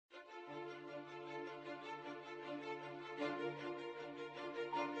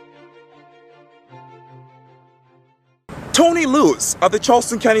Tony Lewis of the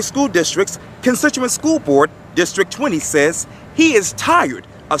Charleston County School District's Constituent School Board, District 20, says he is tired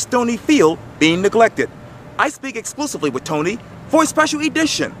of Stoney Field being neglected. I speak exclusively with Tony for a special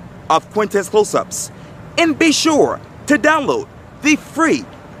edition of Quintin's Close-Ups. And be sure to download the free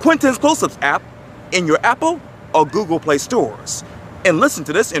Quintin's Close-Ups app in your Apple or Google Play stores. And listen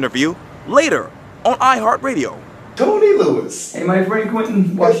to this interview later on iHeartRadio. Tony Lewis. Hey, my friend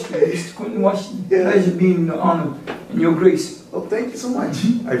Quintin Washington. Mr. Quintin Washington. Yeah. Pleasure being honored in your grace. Oh, thank you so much.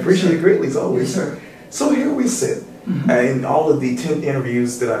 I appreciate it greatly, as always. Yes, sir. So here we sit. In all of the 10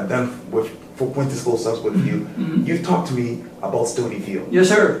 interviews that I've done for Quintin's Close-Ups with you, you've talked to me about Stoney Field. Yes,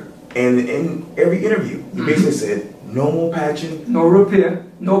 sir. And in every interview, you basically said, no more patching. No repair,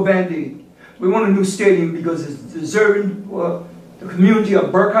 no Band-Aid. We want a new stadium because it's deserving for the community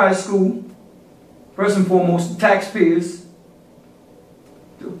of Burke High School. First and foremost, the taxpayers,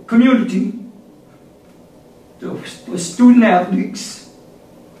 the community, the student athletes,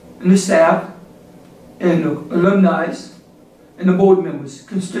 and the staff, and the alumni, and the board members,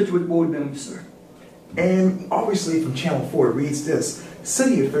 constituent board members, sir. And obviously from Channel 4 it reads this: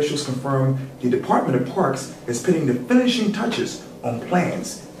 city officials confirm the Department of Parks is putting the finishing touches on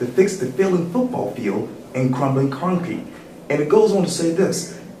plans to fix the failing football field and crumbling concrete. And it goes on to say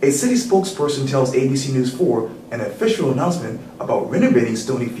this: a city spokesperson tells ABC News 4 an official announcement about renovating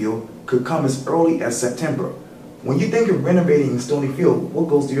Stoney Field could come as early as September. When you think of renovating Stoney Field, what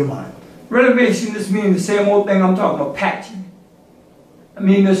goes to your mind? Renovation just means the same old thing I'm talking about, patching. I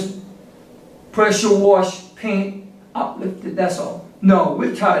mean, this pressure wash, paint, uplifted, that's all. No,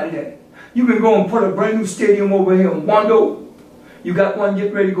 we're tired of that. You can go and put a brand new stadium over here in Wando. You got one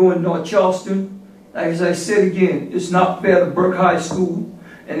getting ready to go in North Charleston. Like as I said again, it's not fair to Burke High School.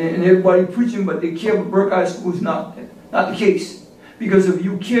 And everybody preaching, but they care about Burke High School is not the case. Because if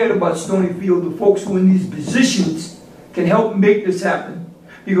you cared about Stoney Field, the folks who are in these positions can help make this happen.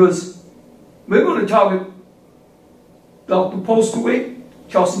 Because we're going to target Dr. Postaway,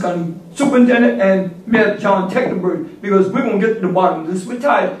 Charleston County Superintendent, and Mayor John Tecklenburg, because we're going to get to the bottom of this. We're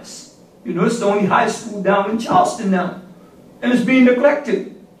tired of this. You know, it's the only high school down in Charleston now. And it's being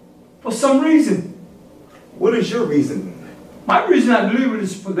neglected for some reason. What is your reason? My reason I believe it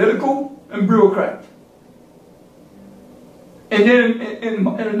is political and bureaucrat. And then and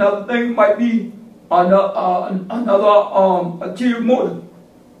another thing might be another ulterior motive,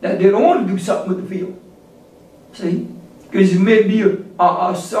 that they don't want to do something with the field. See? Because it may be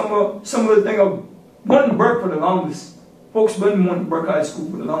some of the thing of wanting Burke for the longest. Folks wouldn't want Burke High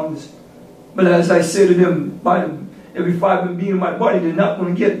School for the longest. But as I say to them, every fiber being in my body, they're not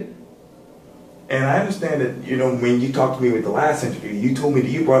going to get it. And I understand that, you know, when you talked to me with the last interview, you told me that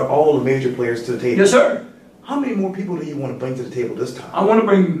you brought all the major players to the table. Yes, sir. How many more people do you want to bring to the table this time? I want to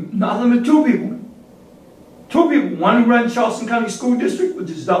bring nothing but 2 people. 2 people. One who runs Charleston County School District, which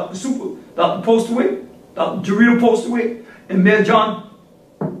is Dr. Postaway, Dr. Jarrell Postaway, and Mayor John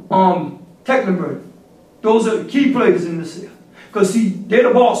Tecklenburg. Those are the key players in this here. Because, see, they're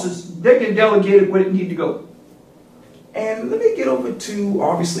the bosses. They can delegate it where it needs to go. And let me get over to,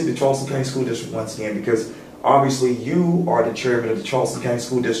 obviously, the Charleston County School District once again, because obviously you are the chairman of the Charleston County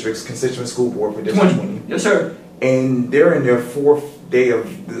School District's Constituent School Board for District 20. Yes, sir. And they're in their 4th day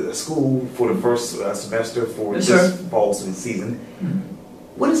of the school for the first semester for this fall season.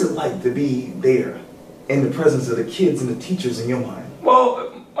 What is it like to be there in the presence of the kids and the teachers in your mind?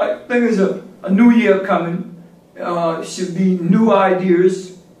 Well, I think there's a new year coming. Should be new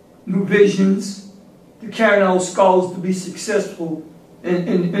ideas, new visions, to carry our scholars to be successful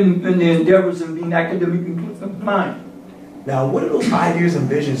in their endeavors and being academically compliant. Now, what are those ideas and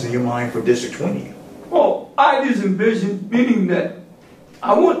visions in your mind for District 20? Well, ideas and visions, meaning that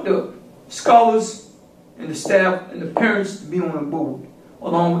I want the scholars and the staff and the parents to be on a board,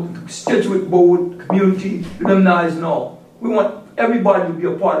 along with the constituent board, community, alumni, and all. We want everybody to be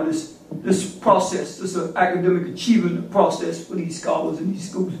a part of this process, this academic achievement process for these scholars in these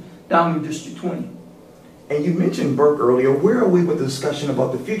schools down in District 20. And you mentioned Burke earlier. Where are we with the discussion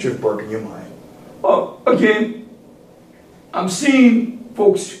about the future of Burke in your mind? Well, again, I'm seeing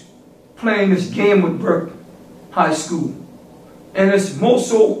folks playing this game with Burke High School. And it's more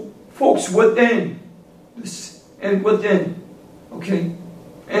so folks within this and within, okay?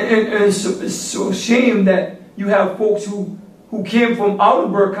 And it's so a shame that you have folks who came from out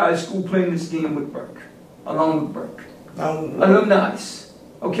of Burke High School playing this game with Burke, along with Burke. Alumni,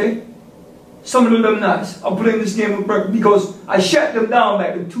 okay? Some of the alumni are playing this game with Burke because I shut them down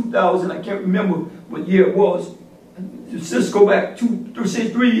back in 2000. I can't remember what year it was. Let's go back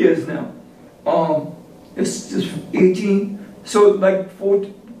 3 years now. It's just 18. So like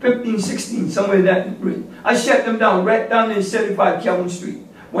 15, 16, somewhere in that range. I shut them down right down there in 75 Calvin Street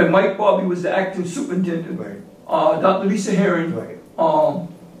when Mike Bobby was the acting superintendent. Right. Dr. Lisa Herring. Right.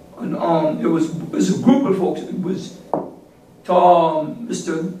 It was a group of folks. It was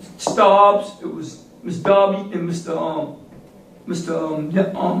Mr. Stobbs, it was Miss Darby, and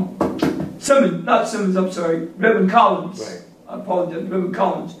Simmons, not Simmons, I'm sorry, Reverend Collins. Right. I apologize, Reverend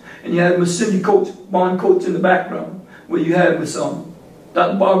Collins. And you had Miss Cindy Coates, Bond Coates in the background, where you had Miss Dr.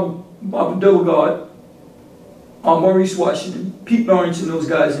 Barbara Dillagard, Maurice Washington, Pete Lawrence, and those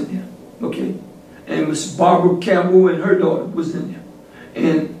guys in there. Okay. And Miss Barbara Campbell and her daughter was in there.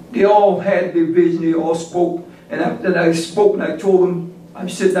 And they all had their vision, they all spoke. And after I spoke and I told them, I'm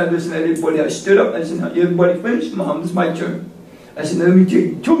sitting there listening to everybody. I stood up and I said, now everybody finished? Mom, this is my turn. I said, now let me tell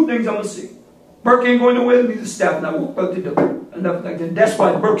you two things I'm going to say. Burke ain't going nowhere, neither staff. And I walked out the door. And left like that. That's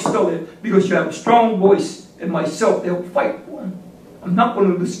why Burke's still there, because you have a strong voice in myself that will fight for him. I'm not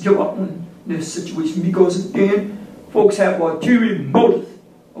going to just give up on this situation, because again, folks have ulterior motive,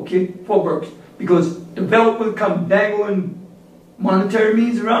 okay, for Burke. Because developers come dangling monetary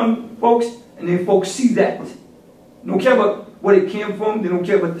means around folks, and then folks see that. They don't care about where it came from, they don't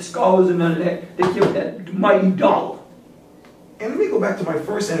care about the scholars and none of that. They care about that mighty dollar. And let me go back to my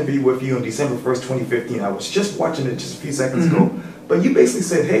first interview with you on December 1st, 2015. I was just watching it just a few seconds ago. But you basically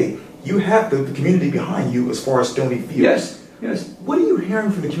said, hey, you have the community behind you as far as Stoney Field. Yes, yes. What are you hearing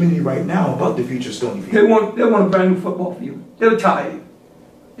from the community right now about the future of Stoney Field? They want a brand new football field. They're tired.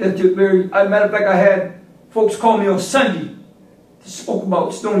 They're very, as a matter of fact, I had folks call me on Sunday to spoke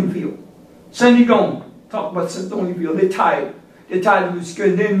about Stoney Field. Sunday gone, talk about Stoney Field. They're tired. They're tired of this.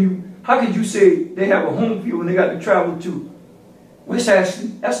 And then how could you say they have a home field and they got to travel to West Ashley?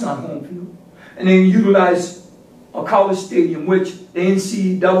 That's not home field. And then utilize a college stadium, which the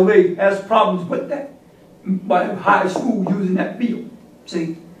NCAA has problems with that, by high school using that field.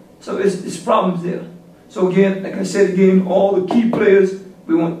 See? So it's problems there. So again, like I said again, all the key players,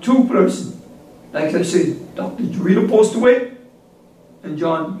 we want two persons. Like I said, Dr. Jarita Postaway and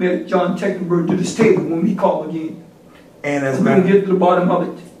John Techenberg to this table when we call again. And as we're going to get to the bottom of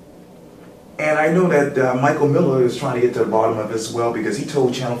it. And I know that Michael Miller is trying to get to the bottom of it as well, because he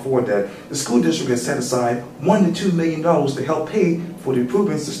told Channel 4 that the school district has set aside $1 to $2 million to help pay for the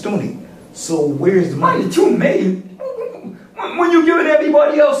improvements to Stoney. So where's the money? $1 to $2 million? When you're giving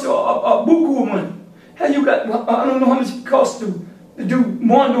everybody else a buku of money. Hell, you got, I don't know how much it costs to do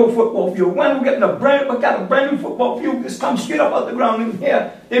Mondo football field. When we're getting a brand new football field that's come straight up out the ground in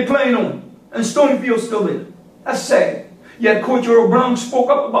here, they're playing on it. And Stoney Field's still there. That's sad. You had Coach Earl Brown spoke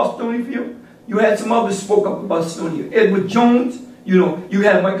up about Stoney Field. You had some others spoke up about Stoney Field. Edward Jones, you know, you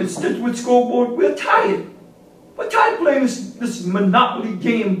had my constituent school board. We're tired. We're tired of playing this monopoly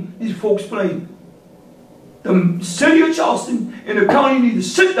game these folks playing. The city of Charleston and the county need to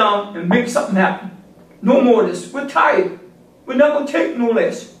sit down and make something happen. No more of this. We're tired. We're not going to take no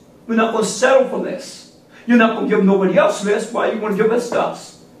less. We're not going to settle for less. You're not going to give nobody else less. Why you want to give us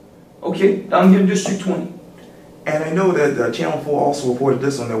us? Okay, down here in District 20. And I know that Channel 4 also reported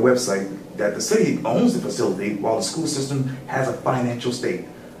this on their website, that the city owns the facility while the school system has a financial stake.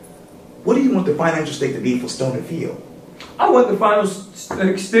 What do you want the financial stake to be for Stoney Field? I want the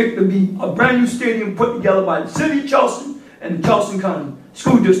financial stake to be a brand new stadium put together by the city of Charleston and the Charleston County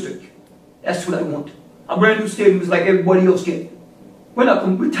School District. That's what I want. A brand new stadium is like everybody else gets.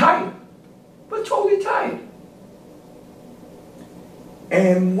 We're tired. We're totally tired.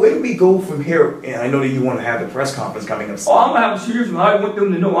 And where do we go from here? And I know that you want to have the press conference coming up. Oh, I'm going to have a serious one. I want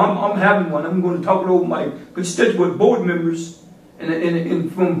them to know I'm having one. I'm going to talk it over my constituent board members. And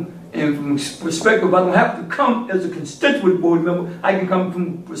from perspective, I don't have to come as a constituent board member. I can come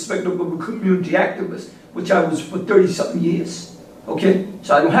from perspective of a community activist, which I was for 30-something years. Okay?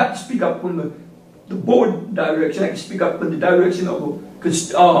 So I don't have to speak up from the board direction. I can speak up from the direction of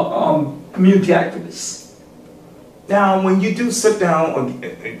a community activist. Now, when you do sit down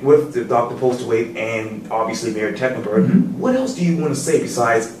with the Dr. Postaway and obviously Mayor Techenberg, what else do you want to say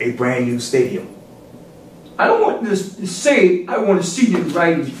besides a brand new stadium? I don't want this to say, I want to see them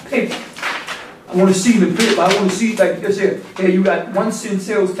writing paper. I want to see the paper. I want to see like this here. Hey, you got 1 cent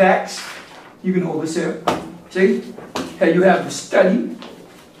sales tax. You can hold this here. See? Hey, you have the study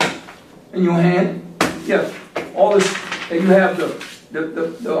in your hand. Yeah, all this. Hey, you have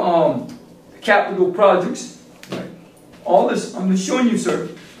the capital projects. All this, I'm just showing you, sir.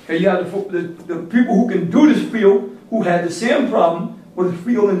 Okay, you have the people who can do this field, who had the same problem with the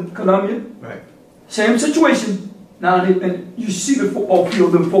field in Columbia. Right. Same situation. Now, and you see the football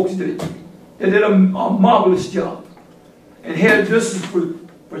field, them folks did it. They did a marvelous job. And here, this is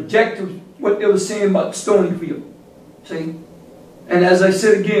projective, what they were saying about Stoney Field. See? And as I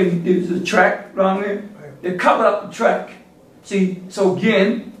said again, there's a track around there. They covered up the track. See, so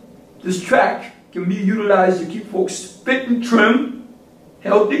again, this track can be utilized to keep folks fit and trim,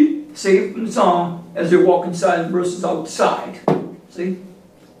 healthy, safe and sound as they walk inside versus outside. See?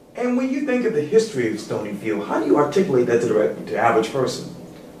 And when you think of the history of Stoney Field, how do you articulate that to the average person?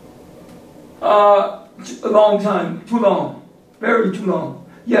 A long time, too long, very too long.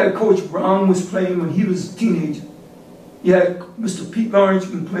 Yeah, Coach Brown was playing when he was a teenager. Yeah, Mr. Pete Lawrence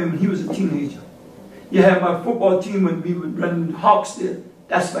was playing when he was a teenager. You had my football team when we would run the Hawks there.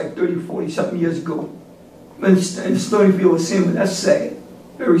 That's like 30, 40 something years ago. And Stoney Field was same, but that's sad,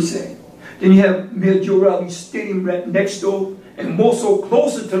 very sad. Then you have Mayor Joe Rowley's stadium right next door, and more so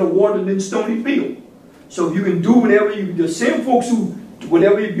closer to the water than Stoney Field. So you can do whatever you, the same folks who,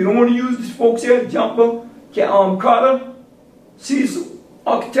 whatever, if you don't want to use these folks here, Jumper, Carter, Cecil,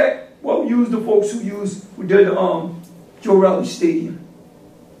 Architect, well, use the folks who did Joe Rowley Stadium.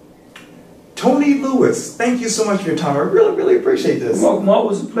 Tony Lewis, thank you so much for your time. I really, really appreciate this. Welcome.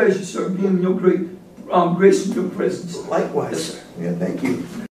 Always a pleasure, sir, being in your grace and your presence. Likewise. Yes, sir. Yeah, thank you.